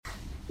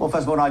Well,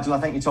 first of all, Nigel,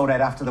 I think you told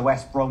Ed after the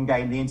West Brom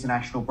game, the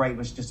international break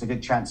was just a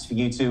good chance for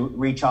you to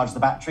recharge the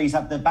batteries.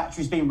 Have the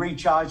batteries been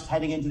recharged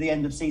heading into the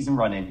end of season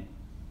running?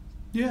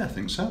 Yeah, I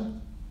think so.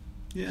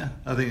 Yeah,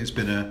 I think it's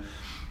been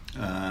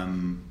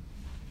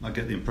I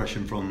get the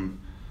impression from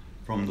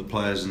the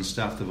players and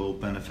staff they've all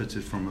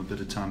benefited from a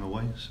bit of time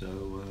away.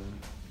 So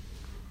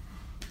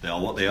they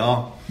are what they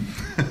are.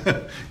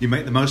 You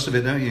make the most of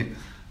it, don't you?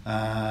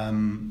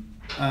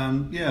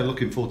 And yeah,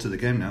 looking forward to the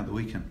game now at the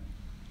weekend.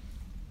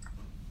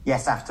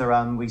 Yes,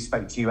 after we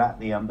spoke to you at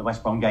the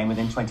West Brom game,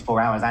 within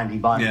 24 hours, Andy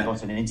Weimann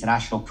got an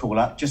international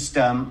call-up. Just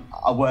a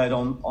word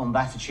on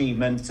that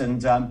achievement,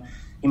 and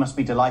he must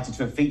be delighted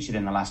to have featured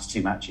in the last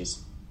two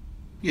matches.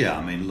 Yeah,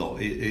 I mean,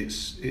 look,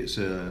 it's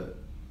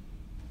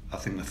I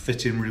think a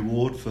fitting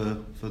reward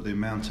for the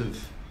amount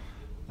of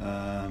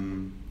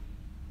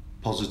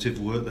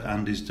positive work that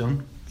Andy's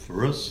done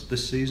for us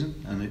this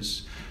season, and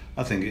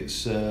I think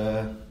it's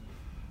a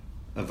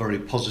very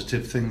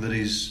positive thing that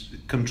his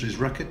country's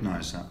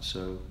recognised that.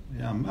 So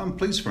yeah, I'm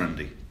pleased for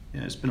Andy.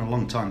 Yeah, it's been a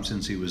long time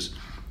since he was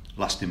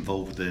last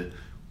involved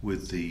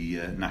with the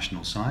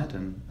national side,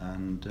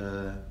 and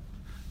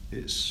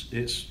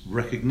it's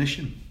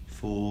recognition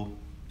for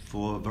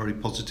a very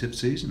positive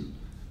season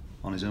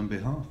on his own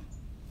behalf.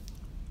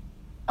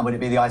 And would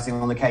it be the icing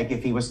on the cake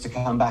if he was to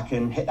come back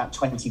and hit that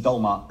 20 goal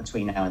mark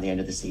between now and the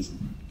end of the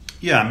season?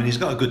 Yeah, I mean, he's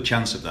got a good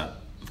chance of that.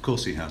 Of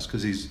course he has,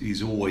 because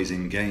he's always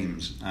in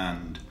games.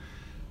 And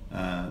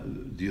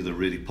the other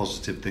really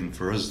positive thing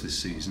for us this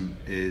season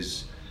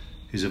is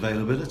his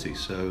availability.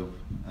 So,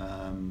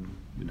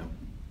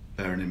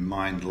 bearing in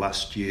mind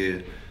last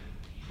year,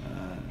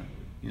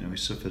 he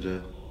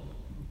suffered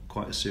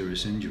quite a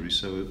serious injury.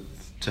 So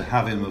to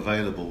have him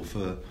available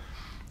for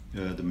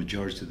the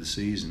majority of the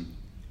season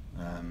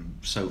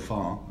so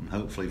far, and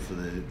hopefully for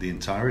the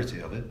entirety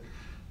of it,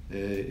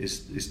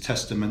 is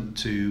testament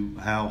to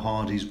how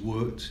hard he's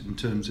worked in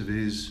terms of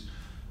his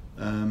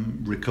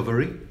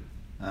recovery.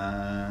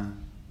 And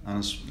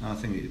I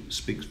think it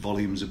speaks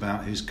volumes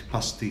about his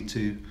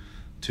capacity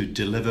to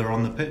deliver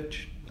on the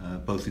pitch,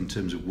 both in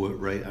terms of work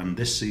rate and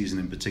this season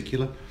in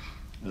particular,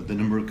 the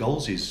number of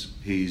goals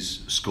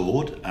he's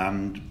scored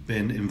and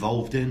been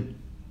involved in.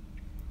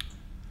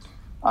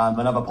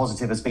 Another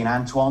positive has been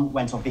Antoine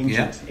went off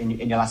injured in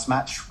your last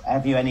match.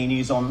 Have you any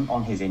news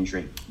on his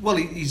injury? Well,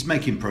 he's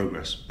making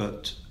progress,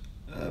 but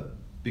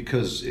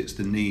because it's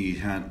the knee he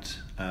had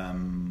a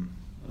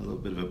little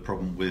bit of a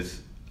problem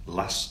with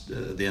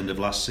at the end of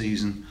last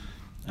season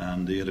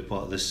and the other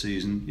part of this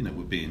season,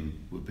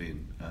 we're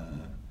being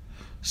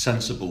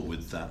sensible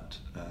with that.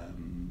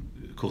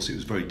 Of course, it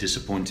was very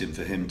disappointing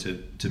for him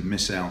to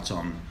miss out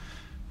on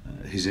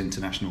his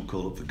international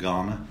call-up for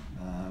Ghana,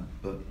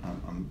 but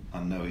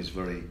I know he's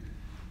very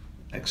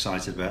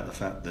excited about the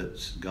fact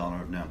that Ghana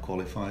have now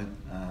qualified.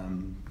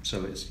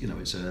 So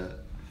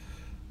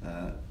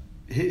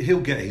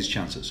he'll get his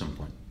chance at some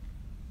point.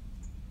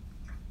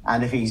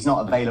 And if he's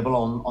not available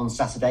on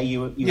Saturday,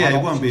 you he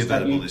won't be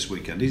available this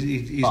weekend.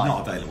 He's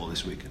not available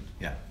this weekend.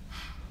 Yeah.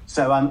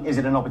 So is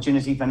it an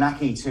opportunity for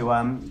Nahki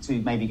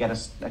to maybe get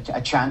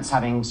a chance,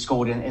 having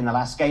scored in the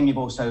last game? You've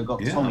also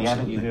got Tommy,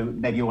 haven't you, who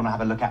maybe you want to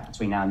have a look at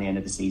between now and the end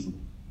of the season?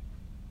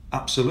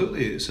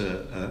 Absolutely.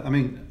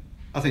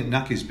 I think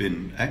Nahki's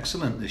been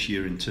excellent this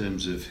year in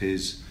terms of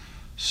his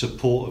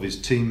support of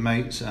his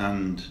teammates,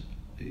 and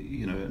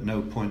at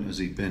no point has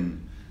he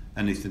been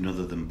anything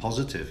other than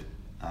positive.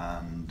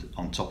 And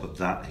on top of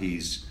that,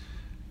 he's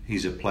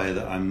a player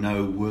that I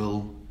know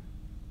will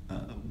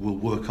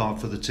work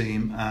hard for the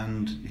team,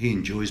 and he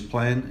enjoys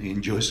playing, he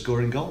enjoys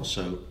scoring goals.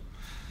 So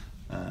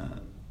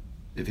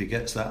if he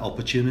gets that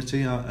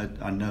opportunity,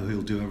 I know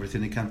he'll do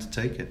everything he can to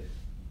take it.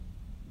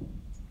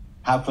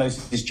 How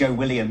close is Joe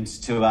Williams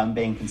to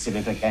being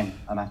considered again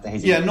after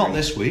his injury? Yeah, not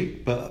this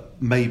week, but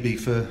maybe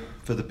for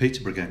the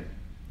Peterborough game.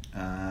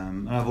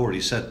 And I've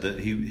already said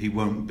that he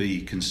won't be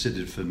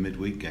considered for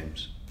midweek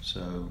games.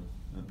 So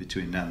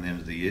between now and the end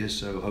of the year,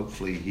 so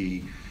hopefully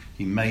he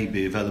may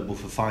be available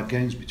for 5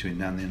 games between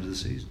now and the end of the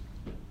season.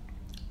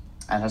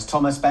 And has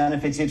Tomas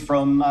benefited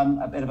from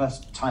a bit of a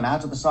time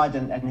out of the side,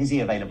 and is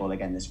he available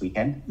again this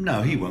weekend?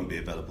 No, he won't be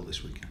available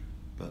this weekend.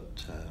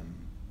 But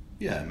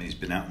he's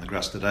been out on the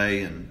grass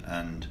today,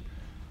 and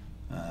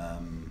I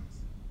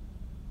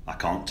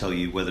can't tell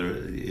you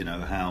whether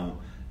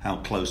how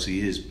close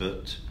he is,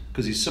 but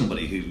because he's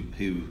somebody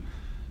who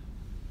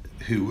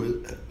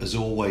has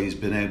always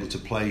been able to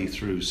play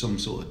through some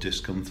sort of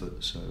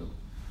discomfort. So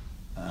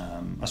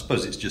I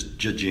suppose it's just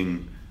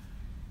judging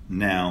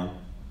now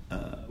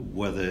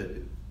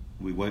whether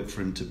we wait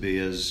for him to be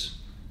as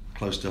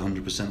close to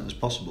 100% as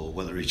possible,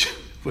 whether he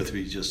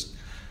just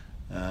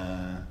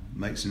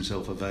makes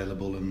himself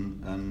available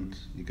and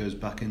he goes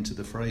back into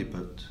the fray.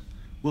 But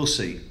we'll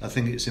see. I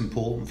think it's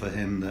important for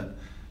him that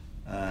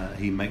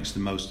he makes the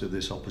most of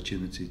this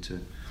opportunity to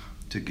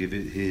give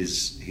it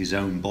his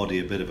own body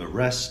a bit of a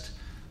rest.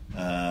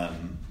 But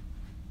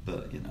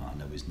I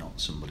know he's not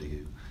somebody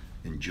who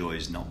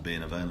enjoys not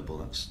being available.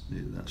 That's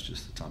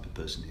just the type of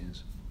person he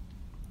is.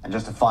 And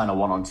just a final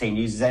one on team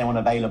news. Is anyone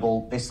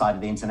available this side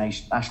of the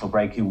international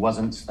break who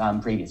wasn't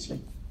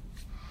previously?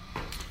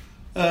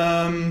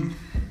 No,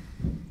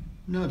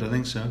 I don't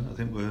think so. I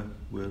think we're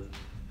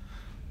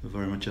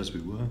very much as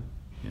we were.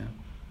 Yeah.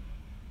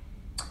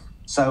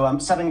 So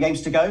 7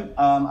 games to go.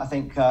 I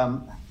think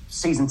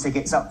season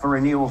tickets up for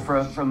renewal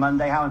for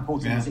Monday. How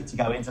important is it to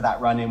go into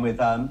that run-in with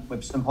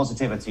some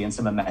positivity and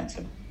some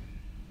momentum?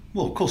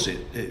 Well, of course,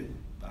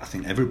 I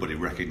think everybody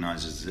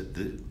recognises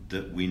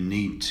that we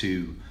need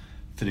to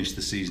finish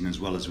the season as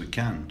well as we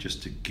can,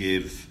 just to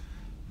give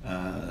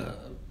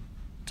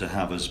to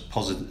have as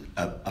positive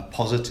a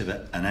positive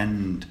an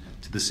end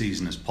to the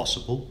season as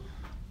possible,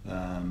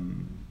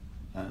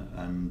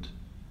 and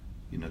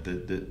you know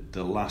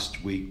the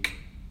last week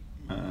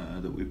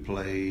that we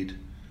played,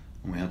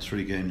 and we had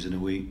 3 games in a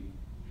week,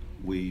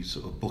 we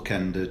sort of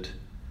bookended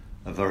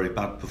a very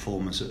bad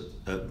performance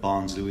at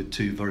Barnsley with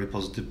 2 very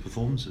positive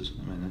performances.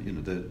 I mean, you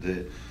know,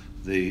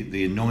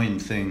 the annoying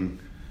thing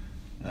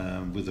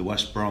with the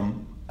West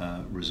Brom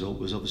result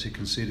was obviously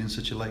conceding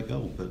such a late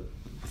goal, but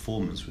the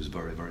performance was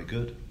very, very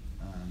good.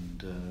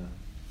 And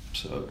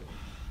so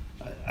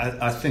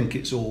I think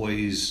it's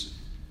always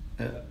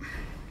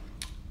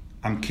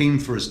I'm keen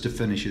for us to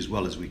finish as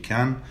well as we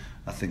can.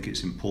 I think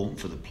it's important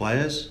for the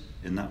players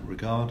in that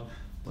regard,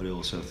 but I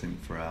also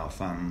think for our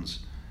fans,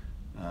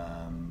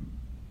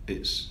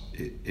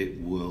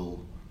 it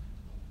will,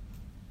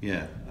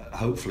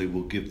 hopefully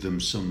will give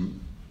them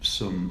some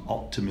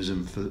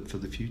optimism for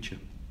the future.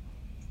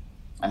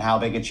 And how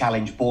big a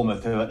challenge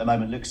Bournemouth, who at the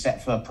moment looks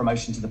set for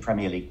promotion to the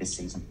Premier League this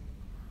season?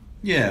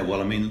 Yeah, well,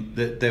 I mean,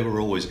 they were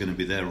always going to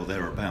be there or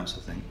thereabouts,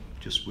 I think,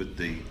 just with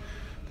the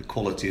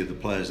quality of the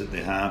players that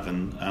they have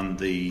and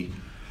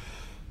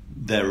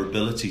their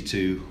ability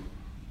to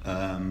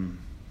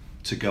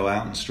go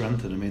out and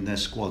strengthen. I mean, their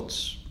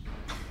squads,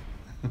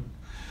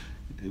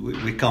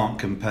 we can't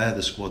compare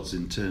the squads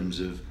in terms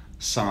of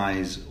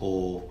size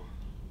or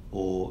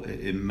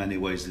in many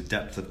ways the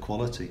depth of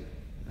quality.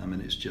 I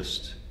mean, it's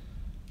just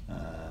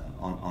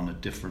on a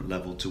different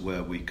level to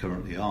where we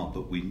currently are,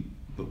 but we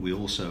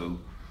also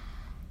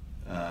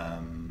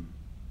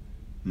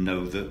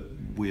know that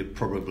we're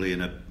probably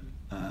in a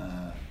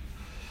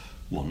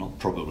not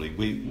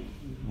probably,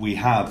 we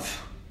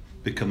have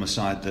become a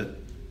side that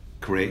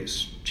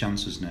creates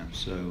chances now.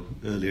 So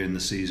earlier in the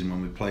season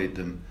when we played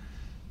them,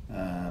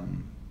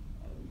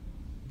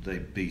 they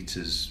beat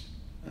us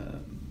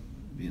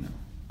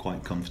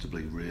quite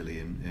comfortably, really,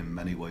 in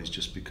many ways,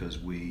 just because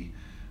we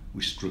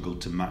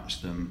struggled to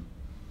match them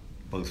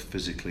both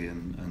physically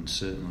and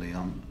certainly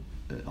on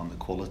the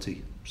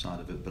quality side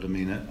of it. But I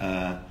mean,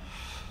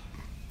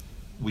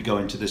 we go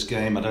into this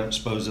game, I don't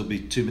suppose there'll be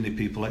too many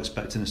people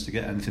expecting us to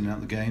get anything out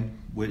of the game,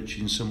 which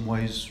in some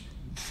ways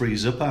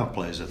frees up our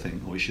players, I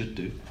think, or we should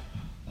do.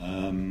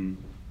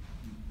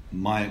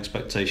 My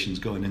expectations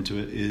going into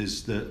it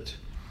is that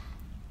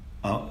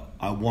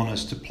I want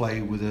us to play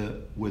with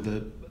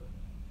a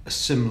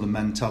similar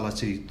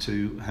mentality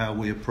to how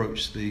we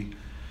approach the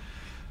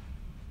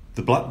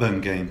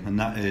Blackburn game, and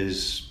that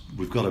is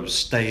we've got to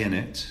stay in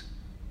it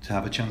to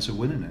have a chance of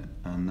winning it.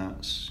 And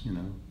that's,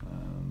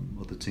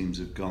 other teams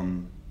have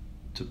gone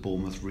to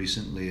Bournemouth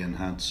recently and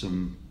had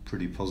some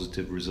pretty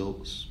positive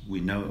results.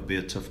 We know it'll be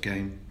a tough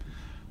game.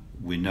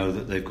 We know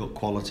that they've got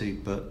quality,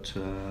 but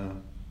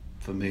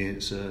for me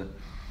it's in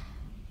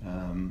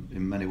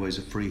many ways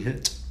a free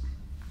hit.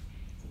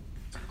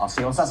 I'll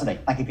see you on Saturday.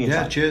 Thank you for your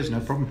time. Yeah, cheers,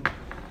 no problem.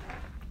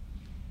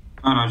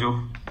 Hi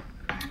Nigel.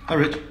 Hi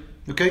Rich.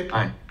 Okay.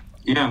 Hi.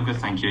 Yeah, I'm good,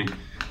 thank you.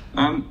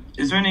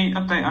 Is there any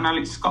update on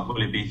Alex Scott?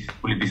 Will he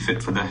be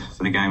fit for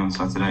the game on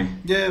Saturday?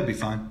 Yeah, he'll be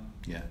fine.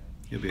 Yeah,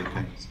 he'll be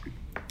okay.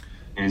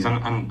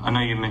 And I know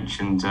you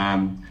mentioned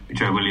with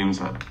Joe Williams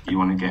that you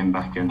want to get him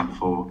back in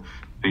before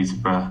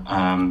Peterborough.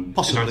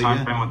 Possibly,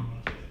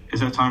 is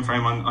there a time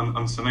frame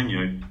on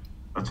Semenyo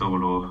at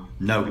all, or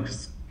no?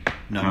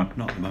 No,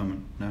 not at the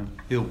moment. No,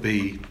 he'll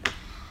be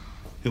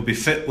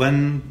fit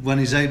when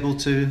he's able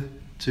to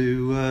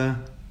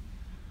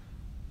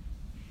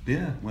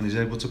when he's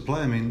able to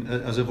play. I mean,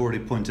 as I've already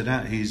pointed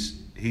out,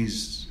 he's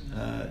it's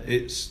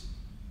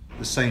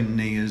the same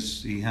knee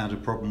as he had a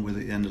problem with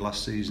at the end of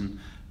last season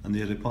and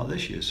the early part of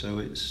this year. So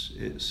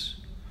it's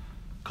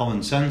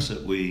common sense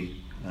that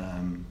we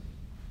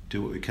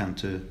do what we can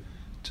to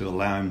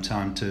allow him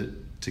time to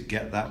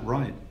get that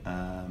right.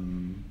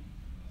 And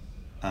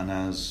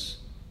as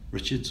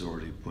Richard's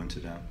already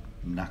pointed out,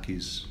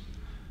 Nahki's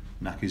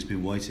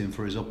been waiting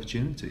for his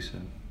opportunity. So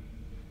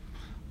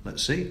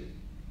let's see.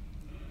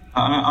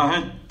 I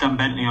heard Dan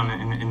Bentley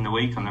in the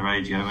week on the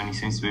radio, and he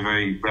seems to be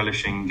very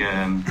relishing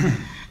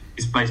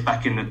his place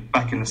back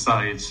in the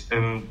side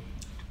and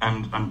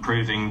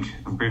proving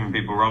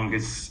people wrong.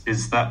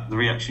 Is that the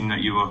reaction that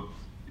you were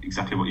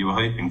exactly what you were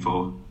hoping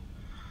for?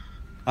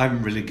 I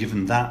haven't really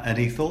given that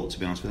any thought, to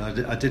be honest with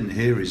you. I didn't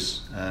hear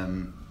his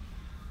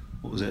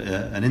what was it?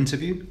 An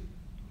interview?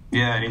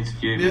 Yeah, an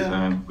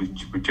interview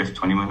with Jeff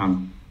 21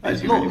 on.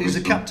 Look, he's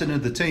the captain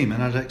of the team,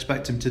 and I'd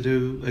expect him to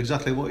do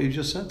exactly what you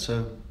just said.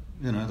 So,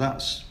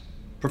 that's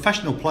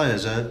professional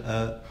players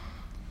are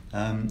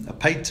are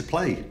paid to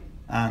play,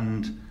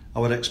 and I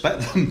would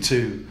expect them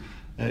to,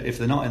 if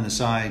they're not in the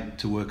side,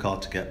 to work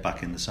hard to get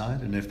back in the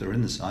side, and if they're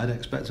in the side, I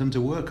expect them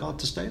to work hard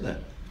to stay there.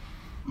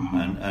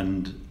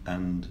 And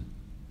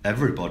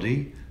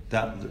everybody,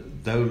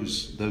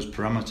 those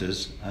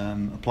parameters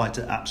apply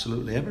to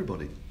absolutely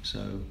everybody.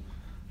 So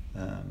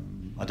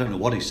I don't know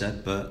what he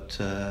said, but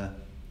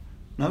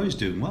no, he's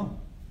doing well.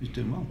 He's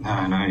doing well.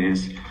 No, he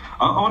is.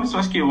 I wanted to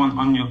ask you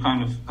on your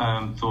kind of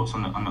thoughts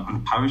on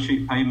the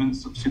parachute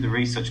payments. Obviously, the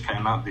research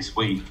came out this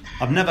week.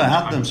 I've never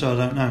had them, so I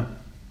don't know.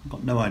 I've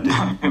got no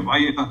idea.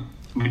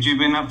 Would you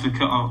be an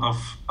advocate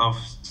of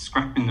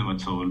scrapping them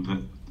at all,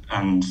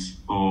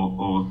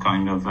 or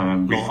kind of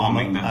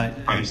reforming the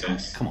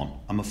process? Come on,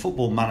 I'm a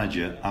football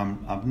manager.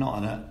 I'm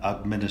not an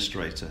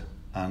administrator,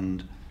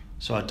 and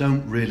so I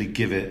don't really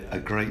give it a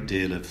great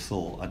deal of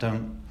thought. I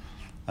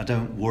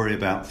don't worry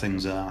about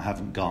things that I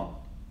haven't got.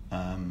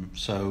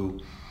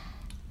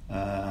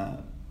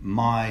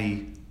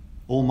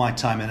 All my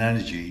time and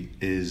energy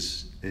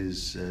is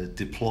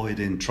deployed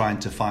in trying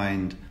to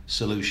find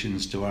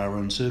solutions to our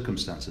own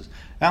circumstances.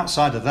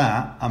 Outside of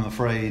that, I'm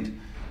afraid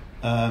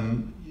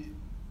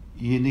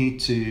you need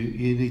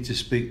to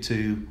speak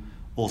to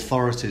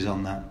authorities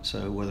on that.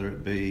 So whether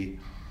it be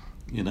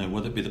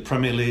the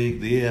Premier League,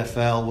 the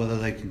EFL, whether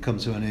they can come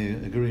to any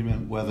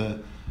agreement,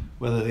 whether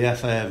the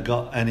FA have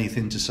got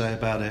anything to say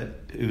about it,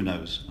 who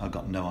knows? I've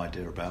got no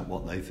idea about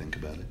what they think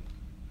about it.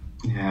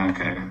 Yeah,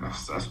 okay,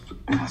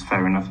 that's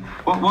fair enough.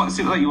 What is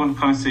it that you want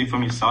to kind of see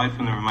from your side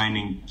from the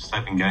remaining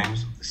 7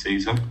 games of the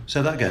season?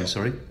 Say that again,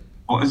 sorry.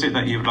 What is it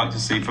that you would like to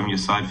see from your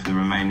side for the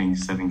remaining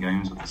 7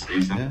 games of the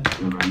season? Yeah.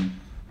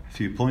 A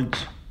few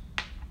points.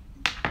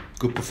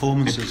 Good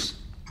performances,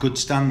 good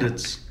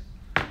standards,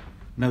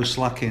 no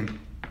slacking.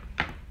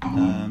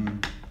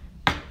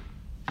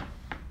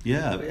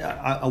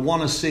 I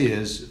want to see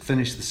us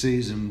finish the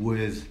season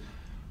with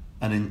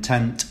an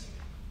intent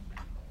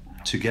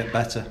to get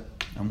better,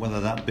 and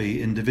whether that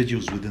be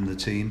individuals within the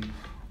team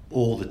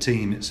or the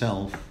team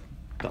itself,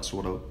 that's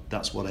what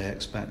I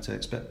expect. I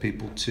expect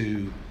people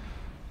to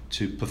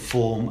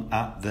perform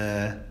at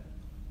their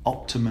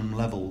optimum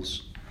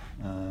levels,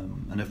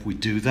 and if we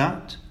do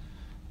that,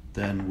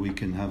 then we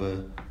can have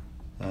a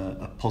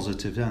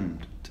positive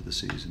end to the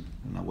season.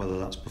 And whether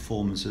that's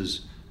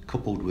performances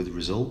coupled with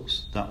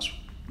results, that's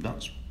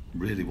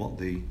really what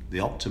the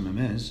optimum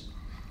is.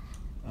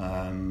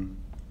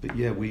 But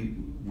yeah, we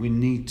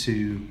need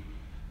to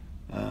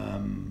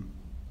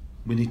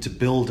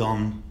build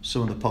on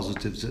some of the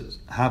positives that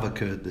have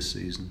occurred this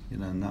season.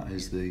 And that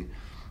is the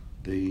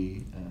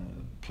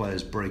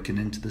players breaking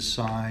into the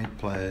side,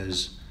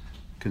 players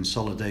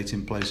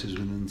consolidating places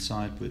within the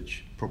side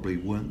which probably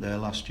weren't there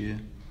last year.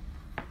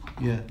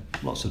 Yeah,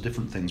 lots of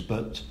different things,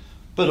 but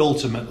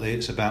ultimately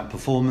it's about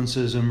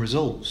performances and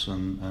results,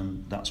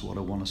 and that's what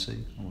I want to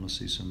see. I want to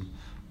see some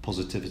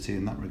positivity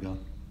in that regard.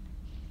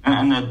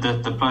 And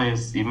the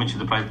players, you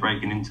mentioned the players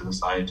breaking into the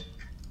side,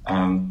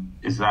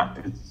 is that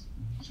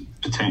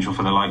potential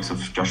for the likes of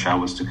Josh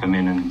Alwards to come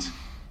in and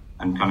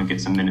kind of get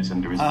some minutes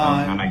under his belt?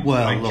 I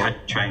know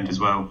trained as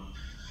well.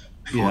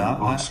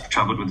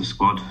 Travelled with the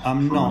squad.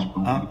 I'm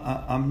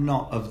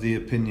not of the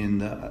opinion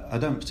that I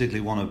don't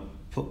particularly want to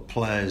put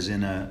players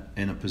in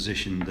a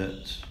position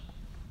that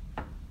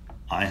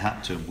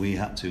we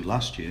had to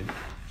last year,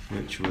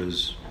 which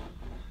was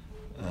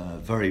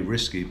very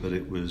risky, but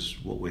it was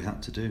what we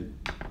had to do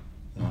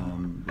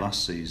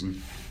last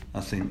season.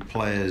 I think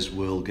players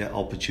will get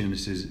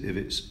opportunities if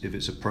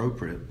it's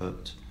appropriate,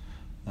 but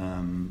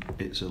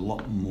it's a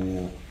lot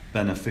more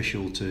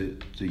beneficial to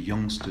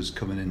youngsters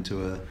coming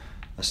into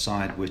a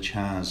side which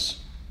has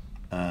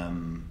a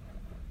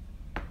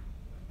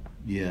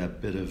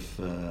bit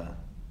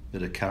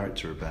of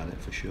character about it,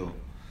 for sure.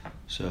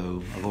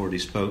 So I've already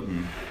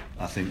spoken,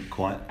 I think,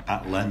 quite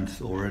at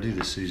length already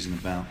this season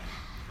about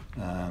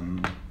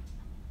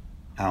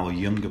our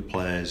younger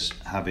players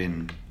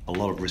having a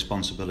lot of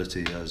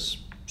responsibility as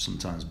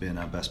sometimes being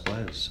our best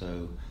players.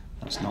 So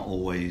that's not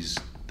always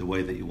the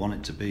way that you want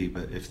it to be,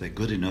 but if they're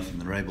good enough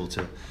and they're able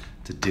to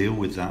deal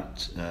with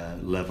that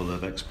level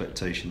of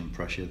expectation and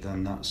pressure,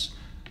 then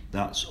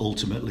that's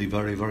ultimately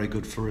very, very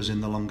good for us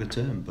in the longer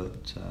term.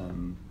 But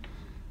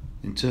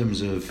in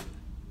terms of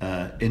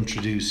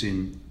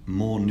introducing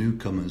more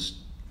newcomers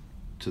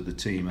to the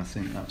team, I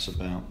think that's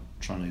about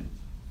trying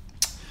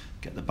to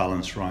get the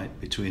balance right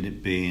between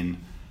it being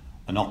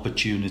an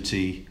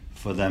opportunity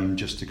for them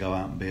just to go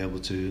out and be able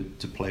to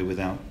play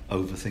without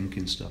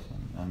overthinking stuff,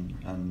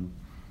 and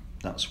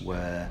that's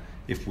where,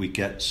 if we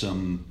get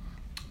some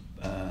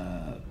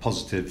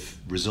positive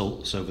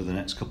results over the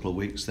next couple of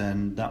weeks,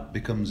 then that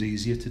becomes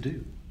easier to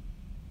do.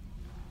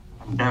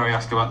 Dare I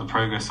ask about the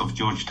progress of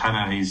George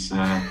Tanner? He's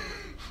of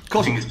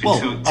course.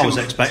 I was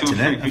expecting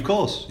it. Of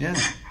course, yeah.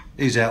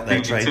 He's out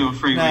there training. 2 or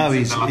 3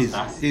 weeks. No,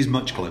 he's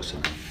much closer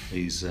now.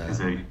 Is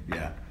he?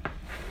 Yeah.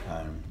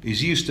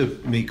 He's used to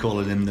me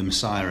calling him the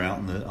Messiah out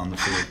on the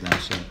field now.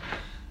 So,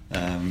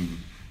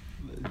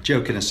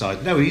 joking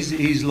aside, no,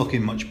 he's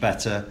looking much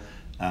better,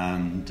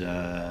 and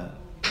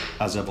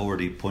as I've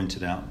already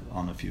pointed out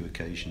on a few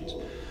occasions,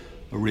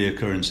 a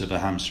reoccurrence of a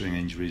hamstring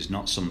injury is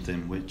not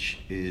something which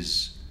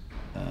is,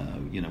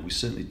 we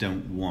certainly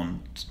don't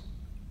want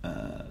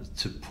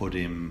to put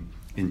him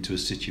into a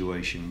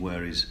situation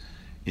where he's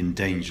in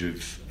danger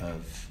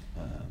of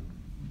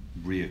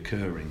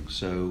reoccurring.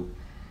 So,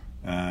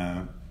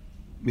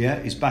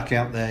 he's back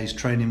out there. He's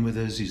training with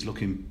us. He's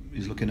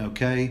looking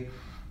okay.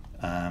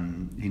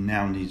 He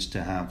now needs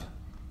to have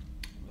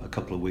a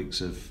couple of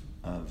weeks of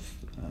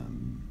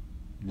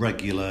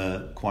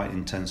regular, quite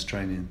intense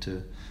training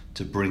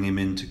to bring him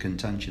into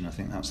contention. I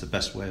think that's the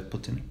best way of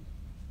putting it.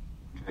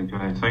 Okay,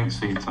 great. Thanks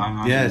for your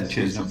time. Yeah,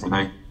 cheers. No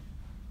problem.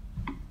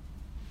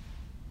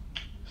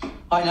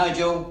 Hi,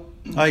 Nigel.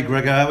 Hi,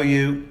 Gregor. How are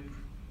you?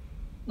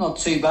 Not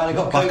too bad. I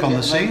got back COVID on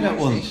the scene at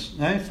once,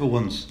 for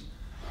once.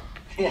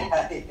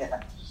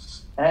 Yeah.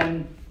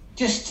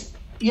 Just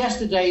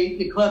yesterday,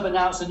 the club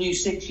announced a new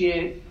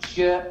 6-year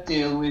shirt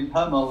deal with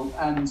Hummel,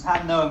 and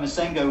Noah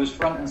Masengo was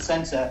front and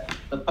centre,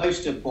 the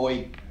poster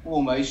boy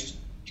almost.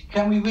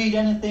 Can we read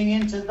anything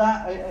into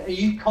that? Are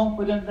you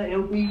confident that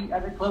he'll be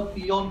at the club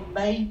beyond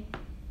May?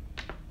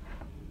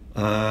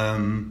 I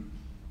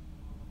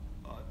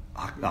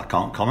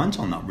can't comment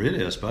on that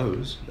really, I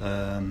suppose.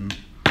 I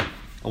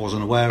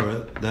wasn't aware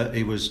that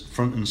he was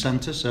front and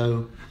centre,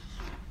 so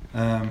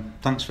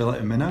thanks for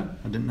letting me know.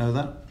 I didn't know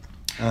that.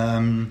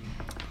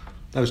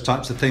 Those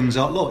types of things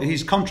are. Look,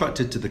 he's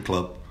contracted to the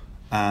club,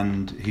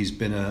 and he's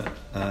been a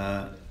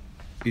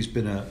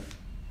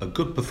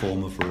good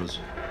performer for us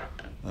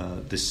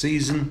this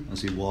season,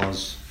 as he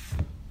was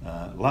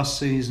last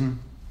season,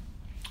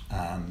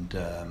 and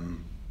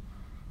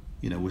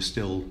we're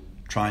still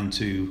trying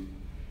to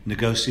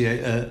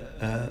negotiate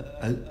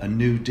a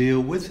new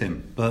deal with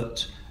him.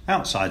 But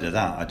outside of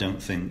that, I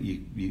don't think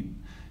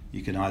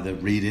you can either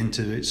read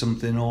into it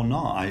something or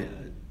not.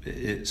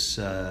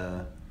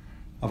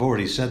 I've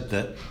already said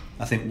that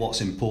I think what's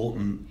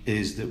important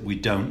is that we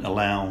don't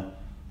allow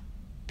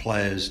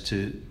players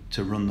to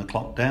run the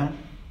clock down,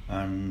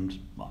 and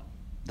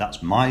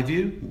that's my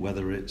view.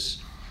 Whether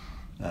it's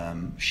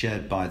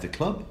shared by the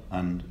club,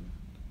 and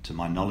to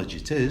my knowledge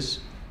it is,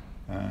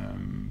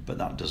 but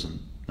that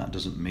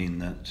doesn't mean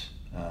that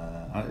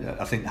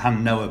I think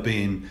Noah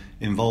being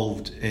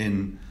involved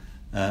in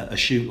a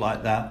shoot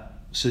like that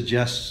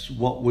suggests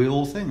what we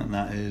all think, and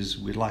that is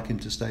we'd like him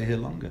to stay here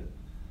longer.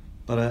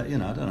 But I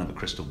don't have a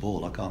crystal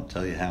ball. I can't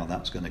tell you how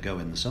that's going to go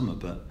in the summer.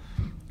 But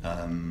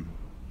I'm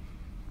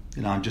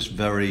just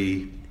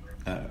very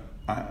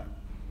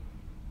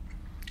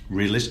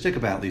realistic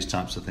about these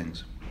types of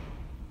things.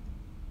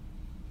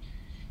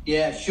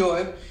 Yeah,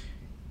 sure.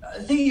 I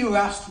think you were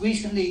asked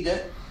recently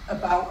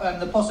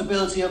about the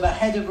possibility of a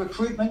head of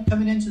recruitment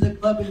coming into the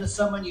club in the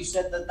summer, and you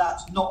said that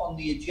that's not on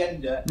the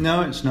agenda.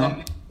 No, it's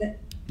not.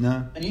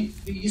 No. And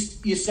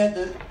you said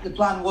that the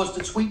plan was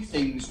to tweak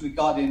things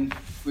regarding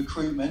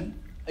recruitment.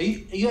 Are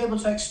you able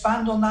to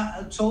expand on that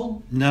at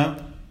all? No,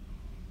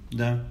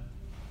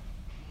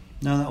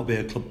 that'll be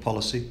a club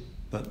policy.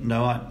 But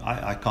no,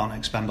 I can't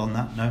expand on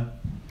that. No.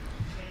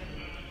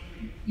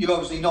 You're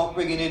obviously not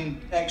bringing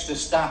in extra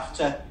staff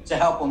to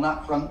help on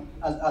that front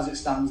as it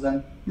stands.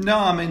 Then. No,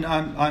 I mean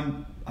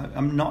I'm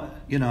not.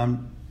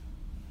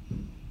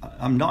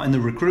 I'm not in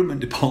the recruitment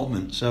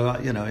department, so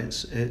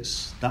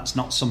it's that's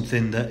not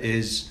something that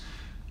is.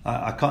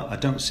 I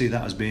don't see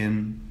that as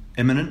being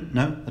imminent.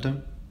 No, I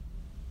don't.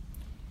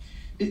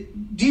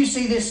 Do you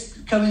see this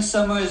coming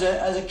summer as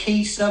a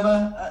key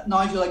summer,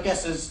 Nigel? I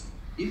guess as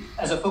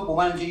a football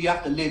manager, you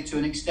have to live to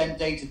an extent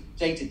day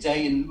to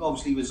day, and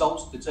obviously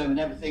results determine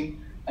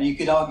everything. And you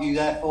could argue,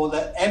 therefore,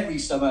 that every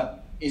summer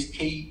is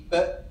key.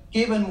 But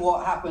given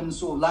what happened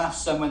sort of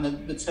last summer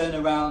and the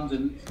turnaround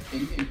and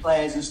in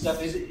players and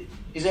stuff,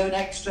 is there an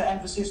extra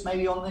emphasis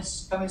maybe on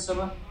this coming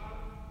summer?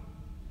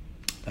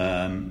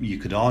 You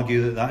could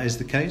argue that is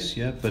the case,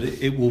 yeah, but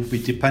it will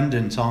be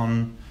dependent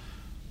on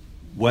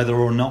whether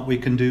or not we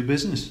can do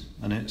business,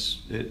 and it's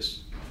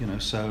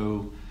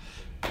so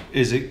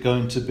is it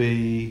going to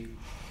be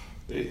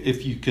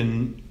if you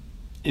can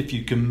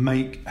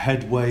make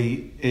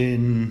headway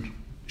in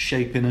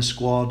shaping a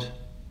squad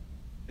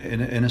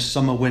in a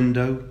summer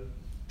window,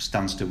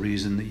 stands to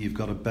reason that you've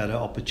got a better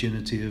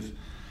opportunity of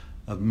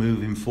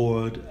moving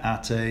forward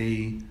at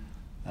a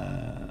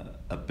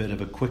bit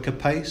of a quicker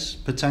pace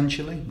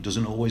potentially. It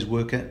doesn't always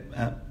work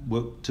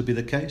to be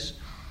the case,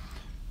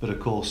 but of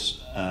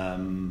course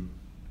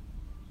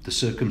the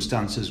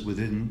circumstances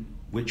within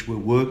which we're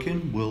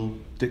working will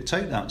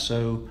dictate that.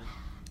 So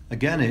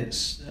again,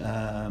 it's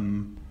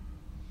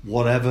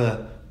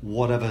whatever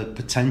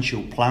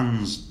potential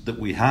plans that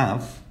we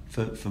have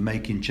for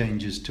making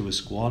changes to a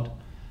squad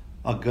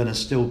are going to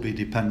still be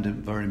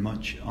dependent very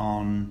much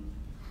on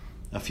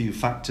a few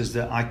factors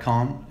that I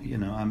can't,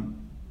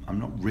 I'm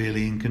not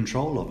really in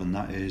control of, and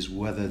that is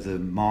whether the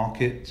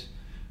market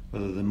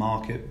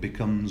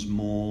becomes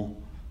more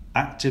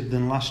active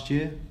than last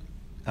year.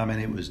 I mean,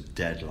 it was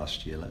dead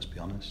last year, let's be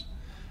honest.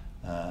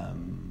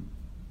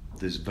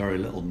 There's very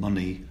little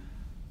money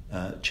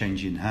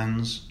changing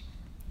hands,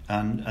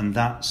 and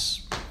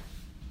that's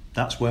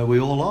that's where we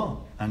all are.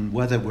 And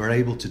whether we're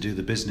able to do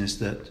the business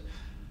that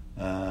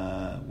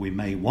we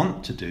may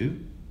want to do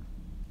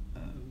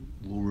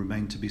will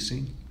remain to be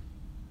seen.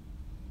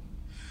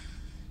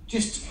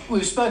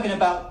 We've spoken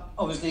about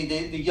obviously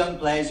the young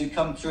players who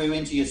come through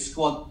into your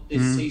squad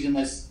this season.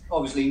 There's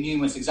obviously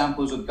numerous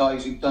examples of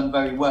guys who've done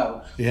very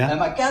well. Yeah.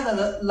 I gather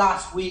that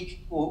last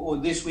week or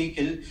this week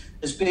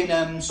has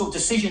been sort of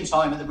decision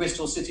time at the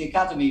Bristol City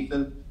Academy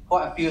for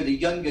quite a few of the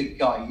younger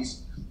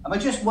guys. I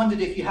just wondered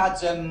if you had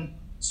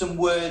some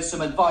words,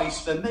 some advice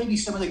for maybe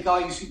some of the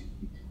guys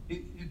who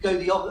go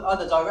the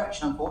other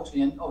direction,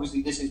 unfortunately. And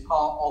obviously this is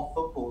part of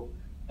football,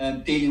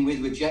 dealing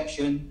with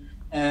rejection.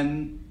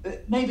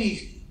 But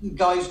maybe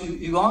guys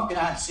who aren't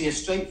going to see a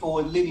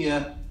straightforward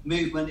linear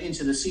movement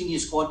into the senior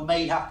squad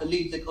may have to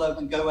leave the club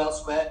and go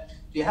elsewhere.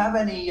 Do you have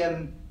any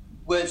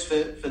words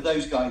for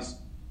those guys?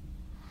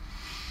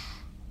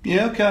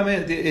 Yeah, okay. I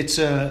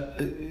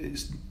mean,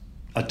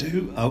 I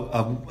do.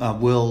 I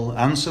will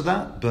answer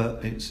that,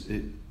 but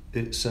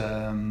it's.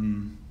 I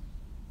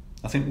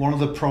think one of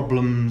the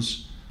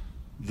problems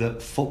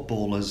that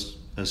football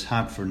has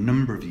had for a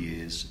number of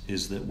years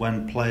is that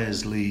when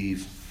players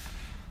leave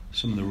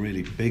some of the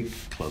really big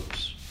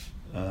clubs,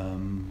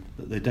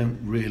 that they don't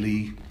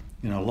really,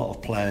 a lot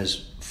of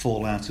players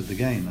fall out of the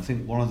game. I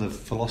think one of the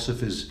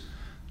philosophies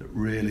that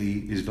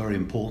really is very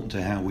important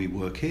to how we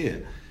work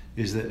here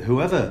is that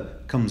whoever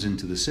comes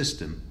into the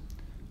system,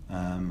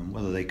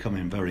 whether they come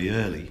in very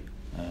early,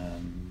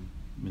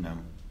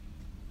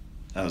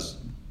 as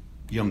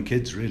young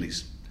kids really,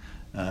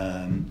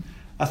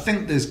 I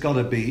think there's got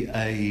to be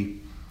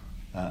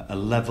a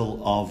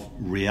level of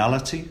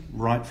reality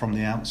right from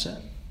the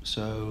outset.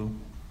 So,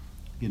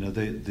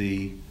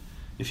 the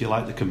if you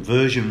like, the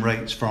conversion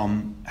rates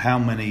from how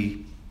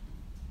many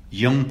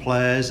young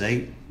players,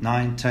 8,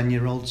 9,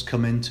 10-year-olds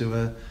come into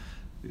a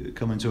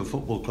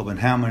football club, and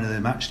how many of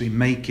them actually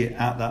make it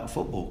at that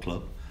football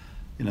club.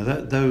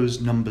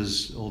 Those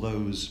numbers or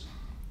those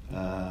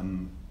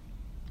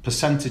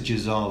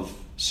percentages of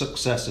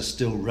success are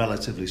still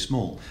relatively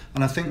small,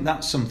 and I think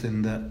that's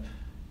something that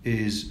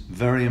is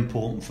very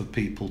important for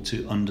people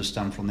to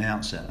understand from the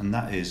outset, and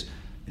that is,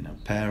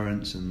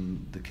 parents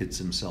and the kids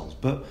themselves.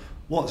 But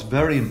what's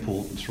very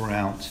important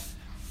throughout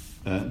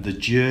the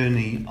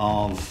journey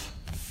of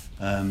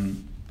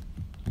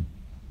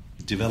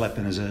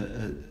developing as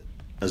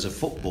a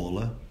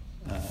footballer,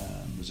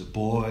 as a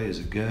boy, as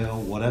a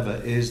girl,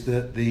 whatever, is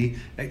that the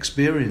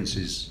experience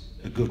is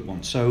a good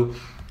one. So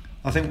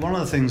I think one of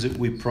the things that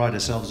we pride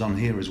ourselves on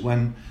here is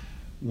when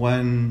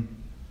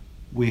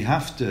we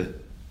have to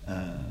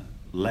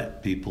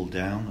let people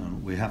down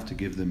and we have to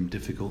give them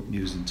difficult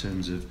news in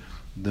terms of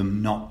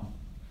them not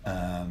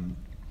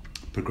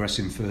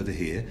progressing further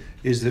here,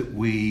 is that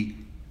we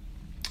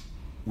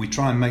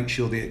try and make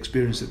sure the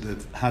experience that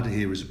they've had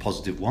here is a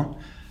positive one,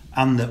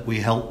 and that we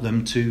help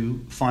them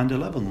to find a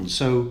level. And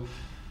so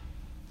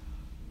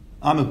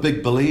I'm a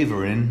big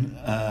believer in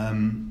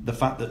the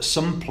fact that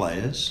some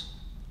players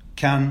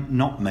can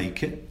not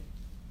make it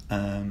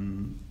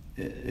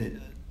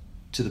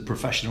to the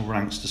professional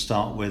ranks to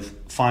start with,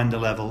 find a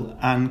level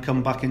and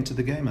come back into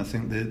the game. I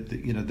think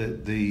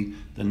the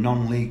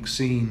non-league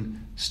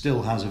scene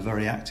still has a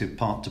very active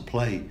part to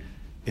play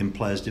in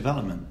players'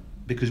 development,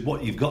 because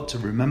what you've got to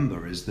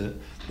remember is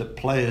that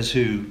players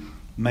who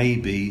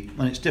maybe,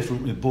 and it's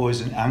different with boys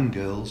and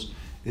girls,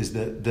 is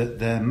that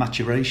their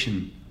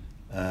maturation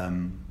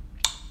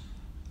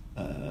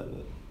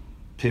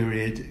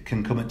period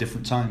can come at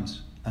different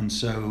times, and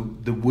so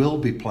there will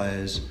be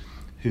players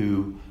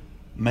who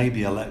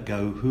maybe are let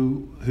go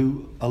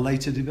who are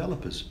later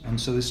developers, and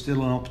so there's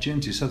still an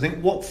opportunity. So I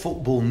think what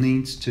football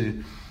needs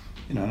to,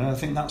 and I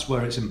think that's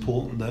where it's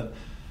important that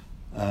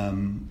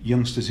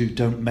youngsters who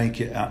don't make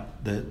it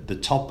at the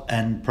top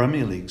end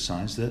Premier League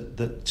sides,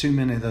 that too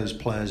many of those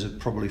players have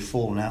probably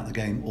fallen out of the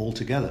game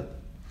altogether,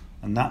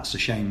 and that's a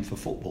shame for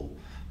football,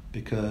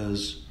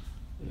 because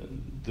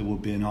there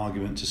would be an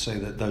argument to say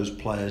that those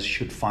players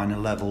should find a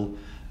level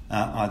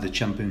at either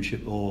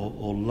Championship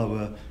or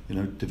lower,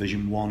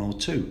 Division 1 or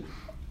 2,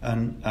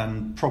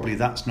 and probably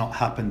that's not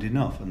happened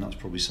enough, and that's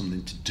probably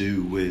something to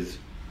do with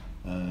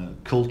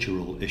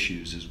cultural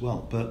issues as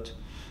well. But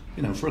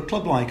for a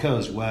club like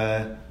us,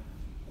 where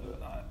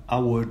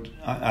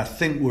I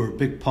think we're a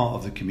big part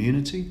of the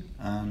community,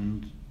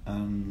 and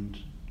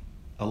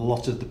a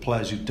lot of the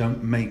players who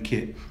don't make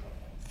it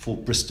for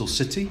Bristol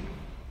City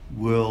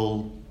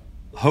will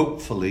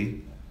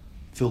hopefully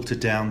filter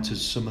down to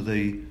some of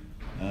the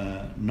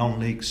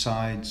non-league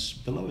sides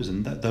below us,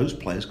 and that those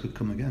players could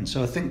come again.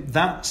 So I think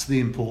that's the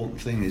important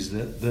thing, is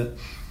that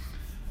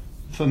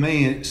for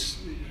me, it's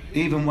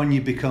even when you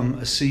become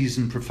a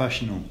seasoned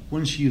professional,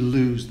 once you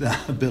lose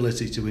that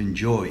ability to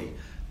enjoy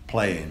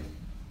playing,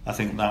 I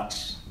think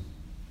that's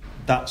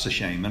a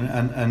shame.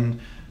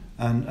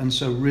 And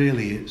so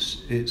really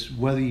it's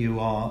whether you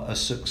are a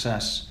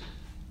success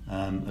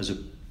as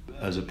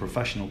a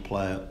professional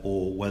player,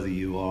 or whether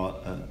you are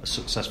a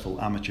successful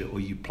amateur,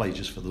 or you play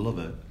just for the love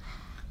of it,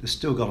 there's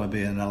still got to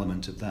be an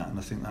element of that. And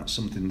I think that's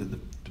something that the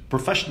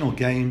professional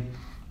game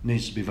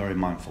needs to be very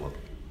mindful of.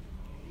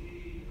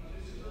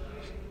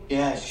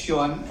 Yeah,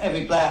 sure. And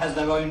every player has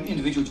their own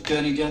individual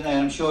journey, don't they?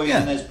 I'm sure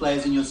even there's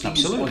players in your senior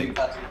squad who've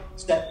had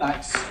step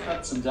backs,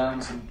 ups and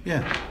downs. And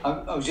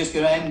I was just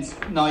going to end,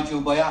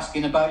 Nigel, by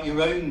asking about your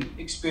own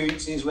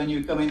experiences when you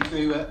were coming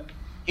through at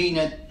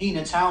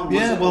Hena Town.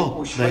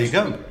 There you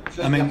go.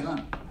 I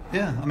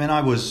mean,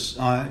 I was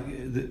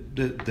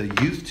the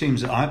youth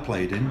teams that I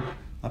played in.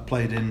 I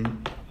played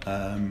in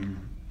a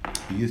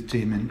youth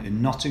team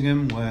in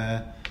Nottingham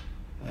where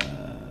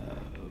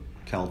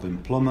Calvin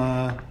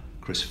Plummer,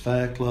 Chris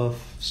Fairclough,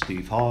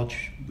 Steve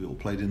Hodge, we all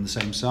played in the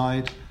same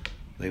side.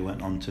 They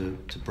went on to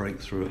break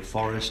through at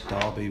Forest,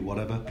 Derby,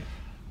 whatever.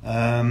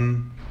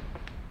 And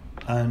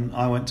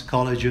I went to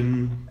college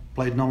and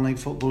played non-league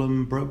football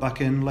and broke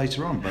back in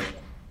later on, but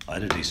I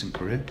had a decent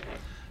career.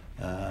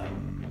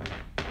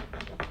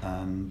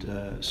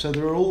 So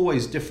there are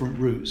always different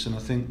routes, and I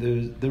think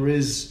there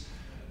is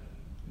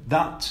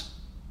that.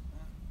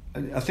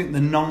 I think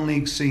the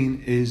non-league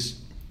scene is,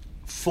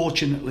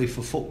 fortunately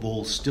for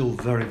football, still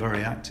very,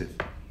 very active,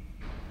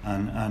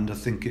 and I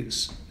think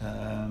it's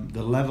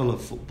the level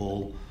of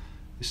football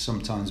is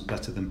sometimes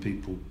better than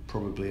people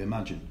probably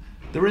imagine.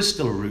 There is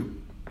still a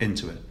route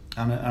into it,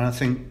 and I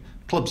think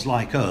clubs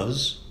like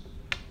us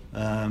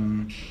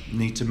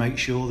need to make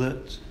sure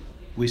that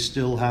we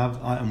still have,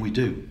 and we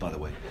do, by the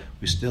way,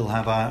 we still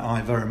have our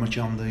eye very much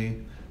on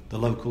the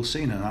local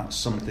scene, and that's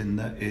something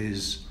that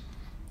is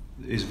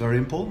very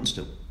important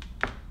still.